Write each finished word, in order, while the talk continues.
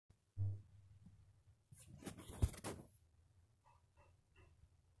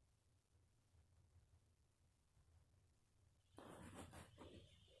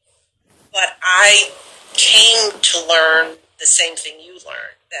I came to learn the same thing you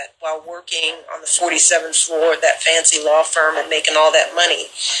learned, that while working on the 47th floor of that fancy law firm and making all that money,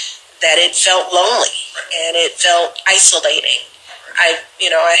 that it felt lonely and it felt isolating.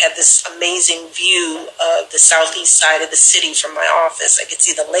 I had this amazing view of the southeast side of the city from my office. I could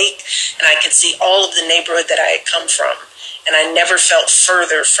see the lake and I could see all of the neighborhood that I had come from. And I never felt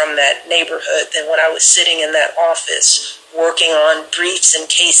further from that neighborhood than when I was sitting in that office working on briefs and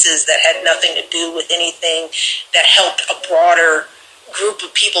cases that had nothing to do with anything that helped a broader group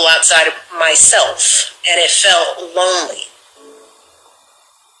of people outside of myself. And it felt lonely.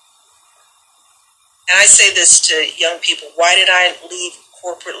 And I say this to young people, why did I leave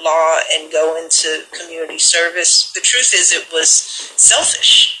corporate law and go into community service? The truth is it was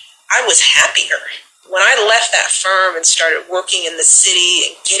selfish. I was happier. When I left that firm and started working in the city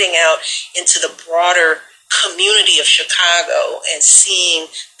and getting out into the broader community of Chicago and seeing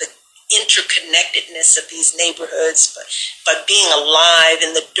the interconnectedness of these neighborhoods, but being alive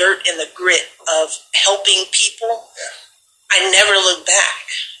in the dirt and the grit of helping people, I never looked back.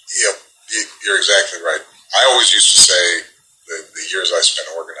 Yep, you're exactly right. I always used to say the years I spent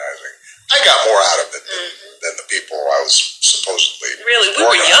organizing, I got more out of it than the people I was supposedly Really, we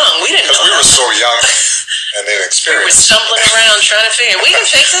were young. We didn't know. Because we were so young and inexperienced. We were stumbling around trying to figure, we can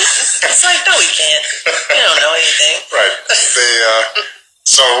fix it. It's like, no, we can't. We don't know anything. Right.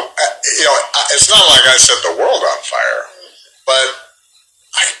 It's not like I set the world on fire, but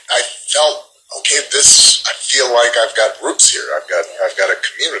I felt, okay, I feel like I've got roots here. I've got a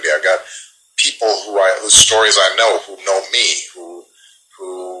community. I've got people whose stories I know, who know me, who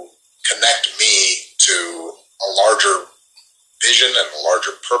connect me to a larger vision and a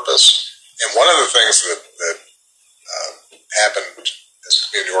larger purpose. And one of the things that happened as a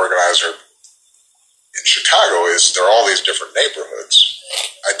community organizer in Chicago is there are all these different neighborhoods.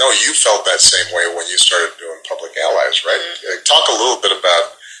 I know you felt that same way when you started doing Public Allies, right? Talk a little bit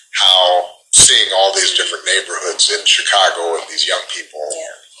about how seeing all these different neighborhoods in Chicago and these young people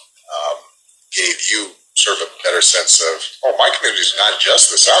gave you sort of a better sense of, my community is not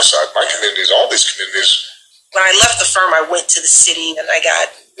just the South Side. My community is all these communities. When I left the firm, I went to the city and I got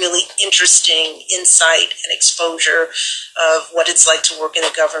really interesting insight and exposure of what it's like to work in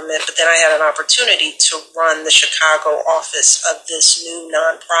the government. But then I had an opportunity to run the Chicago office of this new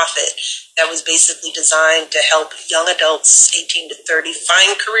nonprofit that was basically designed to help young adults 18 to 30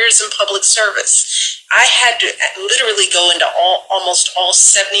 find careers in public service. I had to literally go into almost all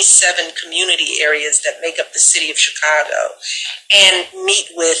 77 community areas that make up the city of Chicago and meet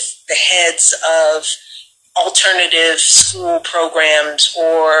with the heads of alternative school programs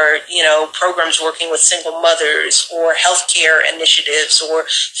or, programs working with single mothers or healthcare initiatives or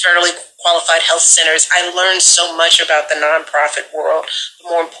federally qualified health centers. I learned so much about the nonprofit world. But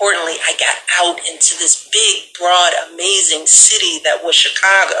more importantly, I got out into this big, broad, amazing city that was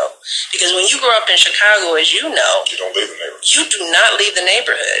Chicago. Because when you grow up in Chicago, as you know, you don't leave the neighborhood. You do not leave the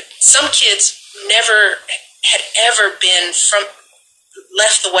neighborhood. Some kids never had ever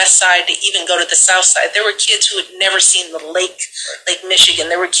left the west side to even go to the south side. There were kids who had never seen the Lake Michigan.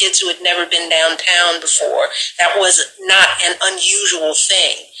 There were kids who had never been downtown before. That was not an unusual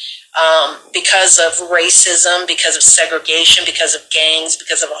thing. Because of racism, because of segregation, because of gangs,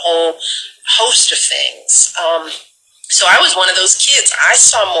 because of a whole host of things. So I was one of those kids. I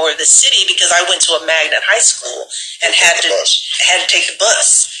saw more of the city because I went to a magnet high school and had to take the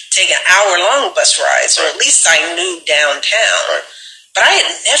bus, take an hour-long bus ride. So at least I knew downtown. Right. But I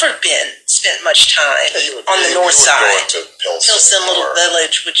had never spent much time on the north side. To Pilsen Little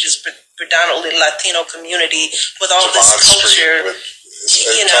Village, which is predominantly Latino community with all this culture.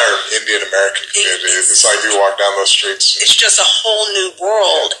 The entire Indian American community. It's like you walk down those streets. It's just a whole new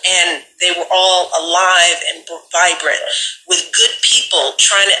world, and they were all alive and vibrant with good people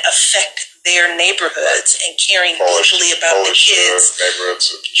trying to affect their neighborhoods and caring deeply about the kids.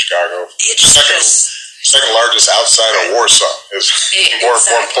 Neighborhoods in Chicago. It's second largest outside of Warsaw is more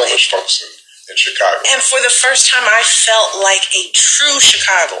Polish folks in Chicago. And for the first time, I felt like a true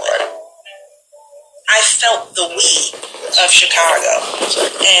Chicagoan. I felt the we of Chicago.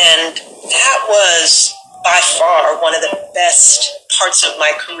 And that was by far one of the best parts of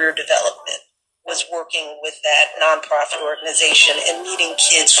my career development, was working with that nonprofit organization and meeting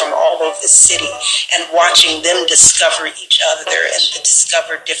kids from all over the city and watching them discover each other and to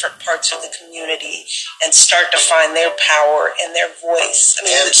discover different parts of the community and start to find their power and their voice.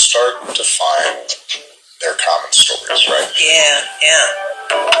 And start to find their common stories, right? Yeah.